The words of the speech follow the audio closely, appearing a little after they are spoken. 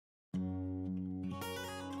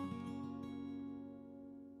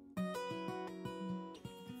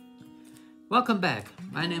Welcome back.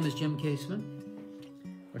 My name is Jim Kaseman.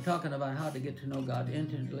 We're talking about how to get to know God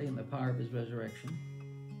intimately in the power of His resurrection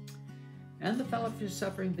and the fellowship of His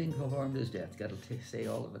suffering being conformed to His death. Got to say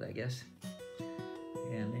all of it, I guess.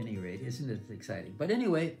 And at any rate, isn't it exciting? But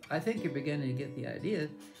anyway, I think you're beginning to get the idea.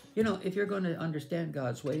 You know, if you're going to understand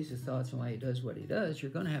God's ways, His thoughts, and why He does what He does,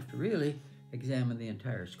 you're going to have to really examine the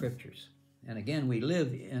entire Scriptures. And again, we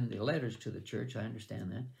live in the letters to the church, I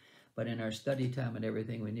understand that. But in our study time and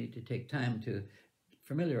everything, we need to take time to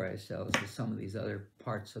familiarize ourselves with some of these other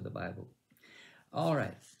parts of the Bible. All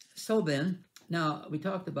right. So then, now we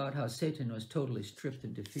talked about how Satan was totally stripped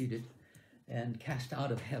and defeated and cast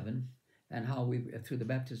out of heaven, and how we, through the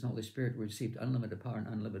baptism of the Holy Spirit, we received unlimited power and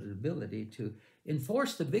unlimited ability to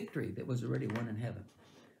enforce the victory that was already won in heaven.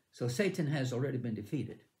 So Satan has already been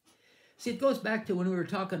defeated. See, it goes back to when we were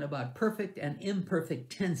talking about perfect and imperfect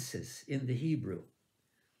tenses in the Hebrew.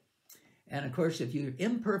 And of course, if you're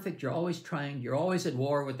imperfect, you're always at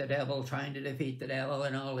war with the devil, trying to defeat the devil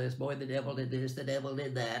and all this. Boy, the devil did this, the devil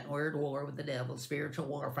did that. We're at war with the devil, spiritual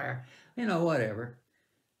warfare, you know, whatever.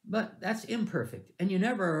 But that's imperfect, and you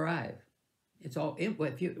never arrive. It's all,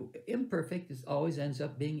 if you imperfect, it always ends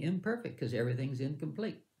up being imperfect because everything's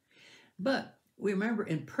incomplete. But we remember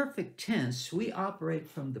in perfect tense, we operate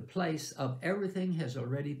from the place of everything has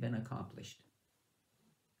already been accomplished.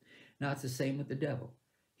 Now, it's the same with the devil.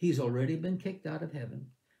 He's already been kicked out of heaven.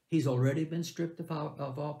 He's already been stripped of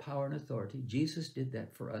all power and authority. Jesus did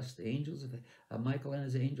that for us. The angels of Michael and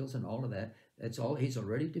his angels and all of that. That's all. He's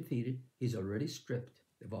already defeated. He's already stripped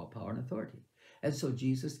of all power and authority. And so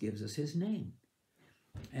Jesus gives us his name.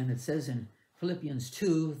 And it says in Philippians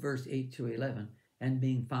 2, verse 8 through 11, and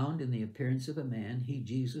being found in the appearance of a man, he,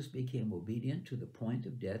 Jesus, became obedient to the point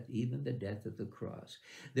of death, even the death of the cross.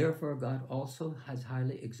 Therefore God also has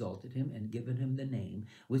highly exalted him and given him the name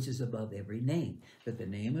which is above every name, that the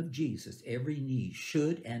name of Jesus every knee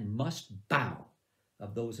should and must bow,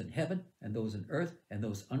 of those in heaven and those in earth and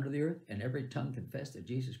those under the earth, and every tongue confess that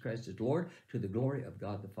Jesus Christ is Lord, to the glory of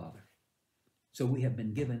God the Father. So we have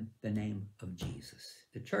been given the name of Jesus.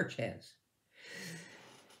 The church has.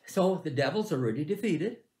 So the devil's already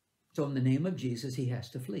defeated. So in the name of Jesus, he has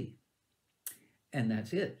to flee. And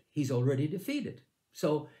that's it. He's already defeated.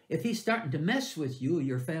 So if he's starting to mess with you,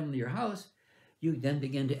 your family, your house, you then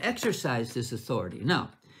begin to exercise this authority. Now,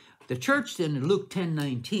 the church then in Luke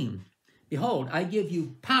 10:19, behold, I give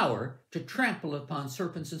you power to trample upon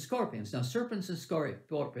serpents and scorpions. Now, serpents and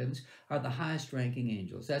scorpions are the highest ranking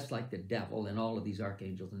angels. That's like the devil and all of these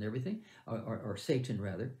archangels and everything, or Satan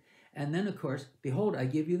rather. And then, of course, behold, I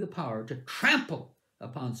give you the power to trample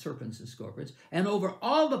upon serpents and scorpions and over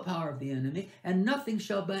all the power of the enemy, and nothing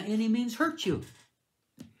shall by any means hurt you.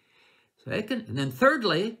 Second, and then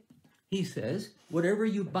thirdly, he says, whatever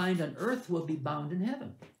you bind on earth will be bound in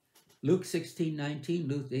heaven. Luke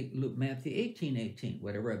 16:19, Matthew 18:18.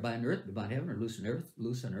 Whatever I bind on earth will be bound in heaven, or loose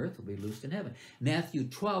on earth will be loosed in heaven. Matthew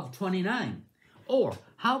 12:29. Or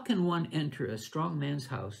how can one enter a strong man's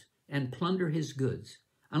house and plunder his goods,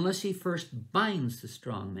 unless he first binds the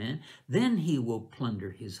strong man? Then he will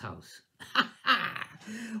plunder his house.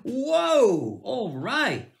 Whoa! All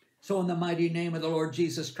right. So in the mighty name of the Lord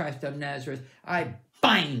Jesus Christ of Nazareth, I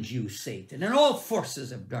bind you, Satan, and all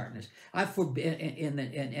forces of darkness. I forbid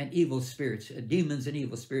and evil spirits, demons and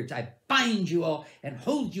evil spirits. I bind you all and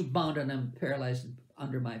hold you bound and I'm paralyzed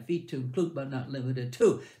under my feet, to include but not limited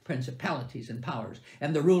to principalities and powers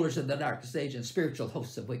and the rulers of the darkest age and spiritual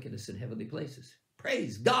hosts of wickedness in heavenly places.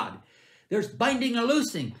 Praise God. There's binding and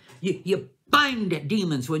loosing. You bind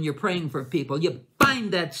demons when you're praying for people. You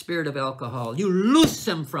bind that spirit of alcohol. You loose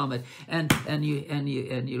them from it, and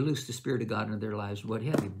you loose the Spirit of God into their lives. What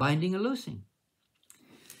have you? Binding and loosing.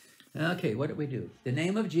 Okay, what do we do? The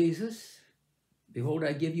name of Jesus. Behold,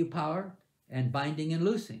 I give you power, and binding and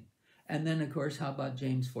loosing. And then, of course, how about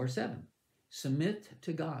James 4:7? Submit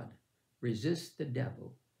to God, resist the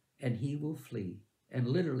devil, and he will flee. And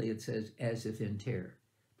literally it says, as if in terror.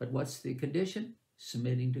 But what's the condition?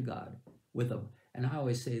 Submitting to God. And I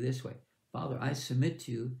always say this way, Father, I submit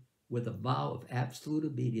to you with a vow of absolute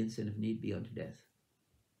obedience and if need be unto death.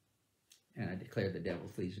 And I declare the devil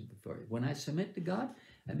flees before you. When I submit to God,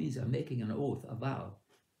 that means I'm making an oath, a vow.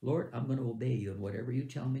 Lord, I'm going to obey you, and whatever you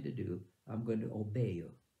tell me to do, I'm going to obey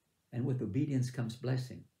you. And with obedience comes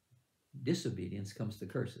blessing. Disobedience comes the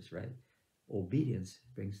curses, right? Obedience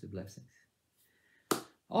brings the blessings.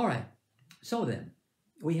 All right, so then,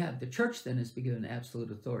 we have the church then is given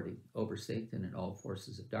absolute authority over Satan and all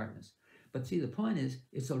forces of darkness. But see, the point is,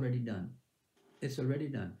 it's already done. It's already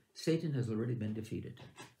done. Satan has already been defeated.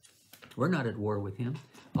 We're not at war with him.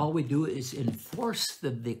 All we do is enforce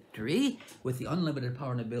the victory with the unlimited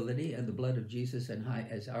power and ability and the blood of Jesus and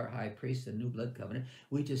as our high priest and new blood covenant.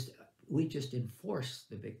 We just enforce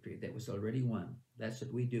the victory that was already won. That's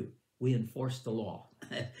what we do. We enforce the law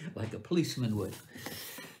like a policeman would.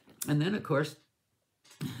 And then, of course,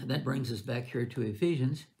 that brings us back here to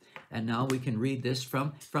Ephesians. And now we can read this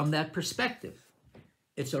from that perspective.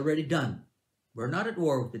 It's already done. We're not at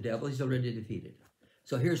war with the devil. He's already defeated.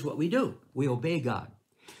 So here's what we do. We obey God.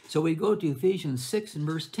 So we go to Ephesians 6 and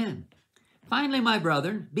verse 10. Finally, my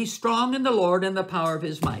brethren, be strong in the Lord and the power of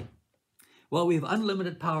his might. Well, we have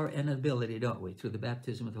unlimited power and ability, don't we, through the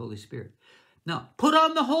baptism of the Holy Spirit. Now, put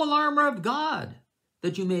on the whole armor of God,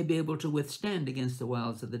 that you may be able to withstand against the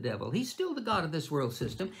wiles of the devil. He's still the God of this world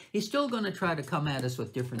system. He's still going to try to come at us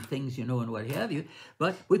with different things, and what have you.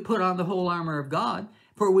 But we put on the whole armor of God,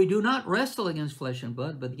 for we do not wrestle against flesh and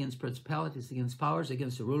blood, but against principalities, against powers,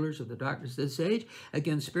 against the rulers of the darkness of this age,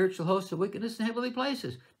 against spiritual hosts of wickedness in heavenly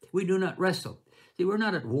places. We do not wrestle. See, we're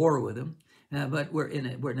not at war with them, but we're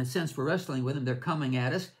in a sense, we're wrestling with them. They're coming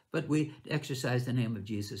at us, but we exercise the name of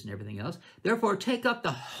Jesus and everything else. Therefore, take up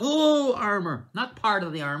the whole armor, not part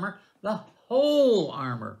of the armor, the whole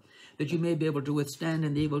armor, that you may be able to withstand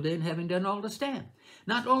in the evil day, and having done all to stand.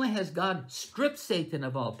 Not only has God stripped Satan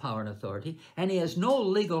of all power and authority, and he has no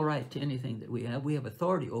legal right to anything that we have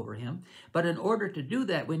authority over him, but in order to do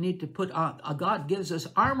that, we need to put on, God gives us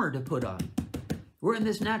armor to put on. We're in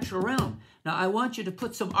this natural realm. Now, I want you to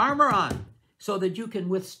put some armor on, so that you can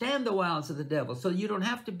withstand the wiles of the devil, so you don't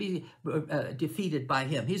have to be defeated by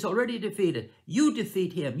him. He's already defeated. You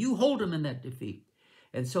defeat him. You hold him in that defeat.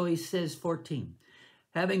 And so he says, 14,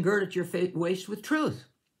 having girded your waist with truth.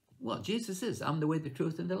 Well, Jesus says, I'm the way, the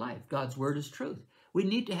truth, and the life. God's word is truth. We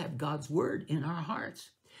need to have God's word in our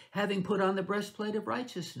hearts. Having put on the breastplate of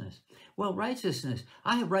righteousness. Well, righteousness.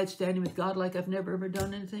 I have right standing with God like I've never ever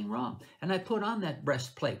done anything wrong. And I put on that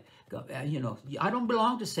breastplate. I don't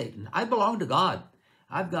belong to Satan. I belong to God.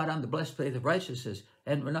 I've got on the breastplate of righteousness.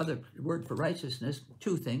 And another word for righteousness,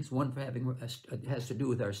 two things. One for having has to do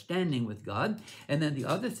with our standing with God. And then the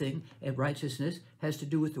other thing, righteousness, has to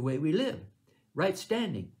do with the way we live. Right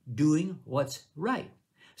standing, doing what's right.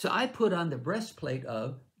 So I put on the breastplate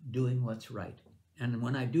of doing what's right. And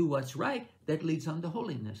when I do what's right, that leads on to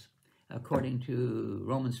holiness, according to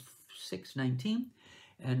Romans 6:19,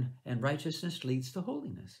 and righteousness leads to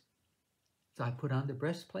holiness. So I put on the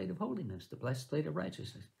breastplate of holiness, the breastplate of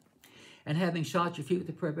righteousness. And having shod your feet with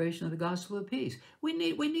the preparation of the gospel of peace. We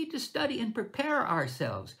need to study and prepare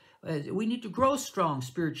ourselves. We need to grow strong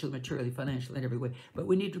spiritually, materially, financially, in every way. But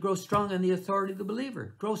we need to grow strong in the authority of the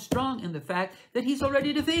believer. Grow strong in the fact that he's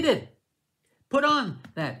already defeated. Put on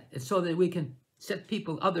that so that we can set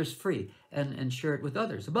others free, and share it with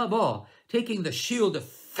others. Above all, taking the shield of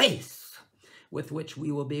faith, with which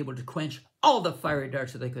we will be able to quench all the fiery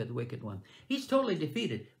darts of the wicked one. He's totally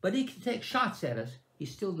defeated, but he can take shots at us.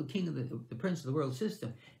 He's still the king of the prince of the world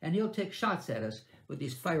system, and he'll take shots at us with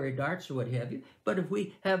these fiery darts or what have you. But if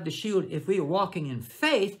we have the shield, if we are walking in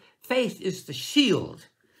faith, faith is the shield.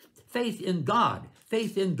 Faith in God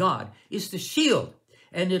is the shield,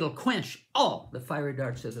 and it'll quench all the fiery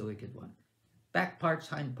darts of the wicked one. Back parts,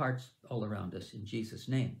 hind parts, all around us in Jesus'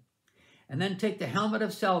 name. And then take the helmet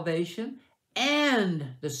of salvation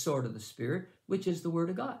and the sword of the Spirit, which is the word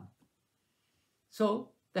of God.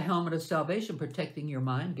 So the helmet of salvation, protecting your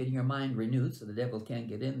mind, getting your mind renewed so the devil can't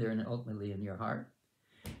get in there and ultimately in your heart.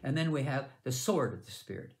 And then we have the sword of the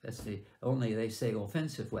Spirit. That's the only, they say,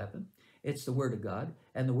 offensive weapon. It's the word of God.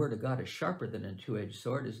 And the word of God is sharper than a two-edged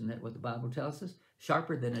sword. Isn't that what the Bible tells us?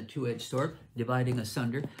 Sharper than a two-edged sword, dividing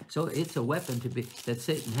asunder. So it's a weapon that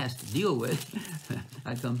Satan has to deal with.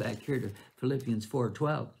 I come back here to Philippians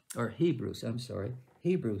 4:12, or Hebrews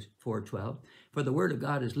 4:12. For the word of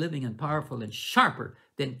God is living and powerful and sharper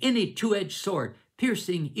than any two-edged sword,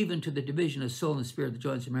 piercing even to the division of soul and spirit, the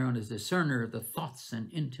joints and marrow, and is a discerner of the thoughts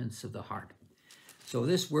and intents of the heart. So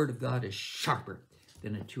this word of God is sharper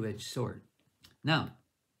than a two-edged sword. Now,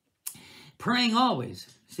 praying always.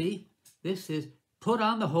 See, this is put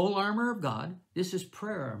on the whole armor of God. This is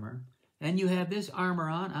prayer armor. And you have this armor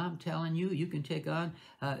on. I'm telling you, you can take on,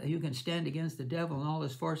 you can stand against the devil and all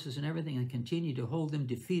his forces and everything and continue to hold them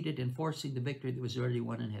defeated, enforcing the victory that was already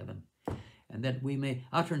won in heaven. And that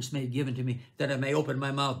utterance may be given to me, that I may open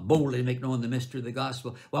my mouth boldly and make known the mystery of the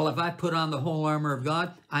gospel. Well, if I put on the whole armor of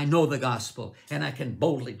God, I know the gospel, and I can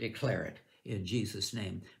boldly declare it in Jesus'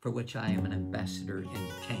 name, for which I am an ambassador in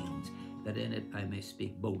chains, that in it I may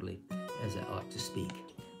speak boldly as I ought to speak.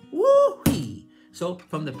 Woo-hee! So,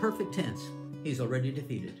 from the perfect tense, he's already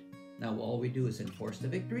defeated. Now, all we do is enforce the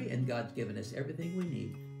victory, and God's given us everything we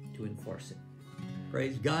need to enforce it.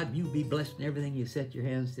 Praise God. You be blessed in everything you set your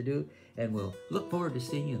hands to do, and we'll look forward to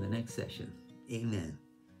seeing you in the next session. Amen.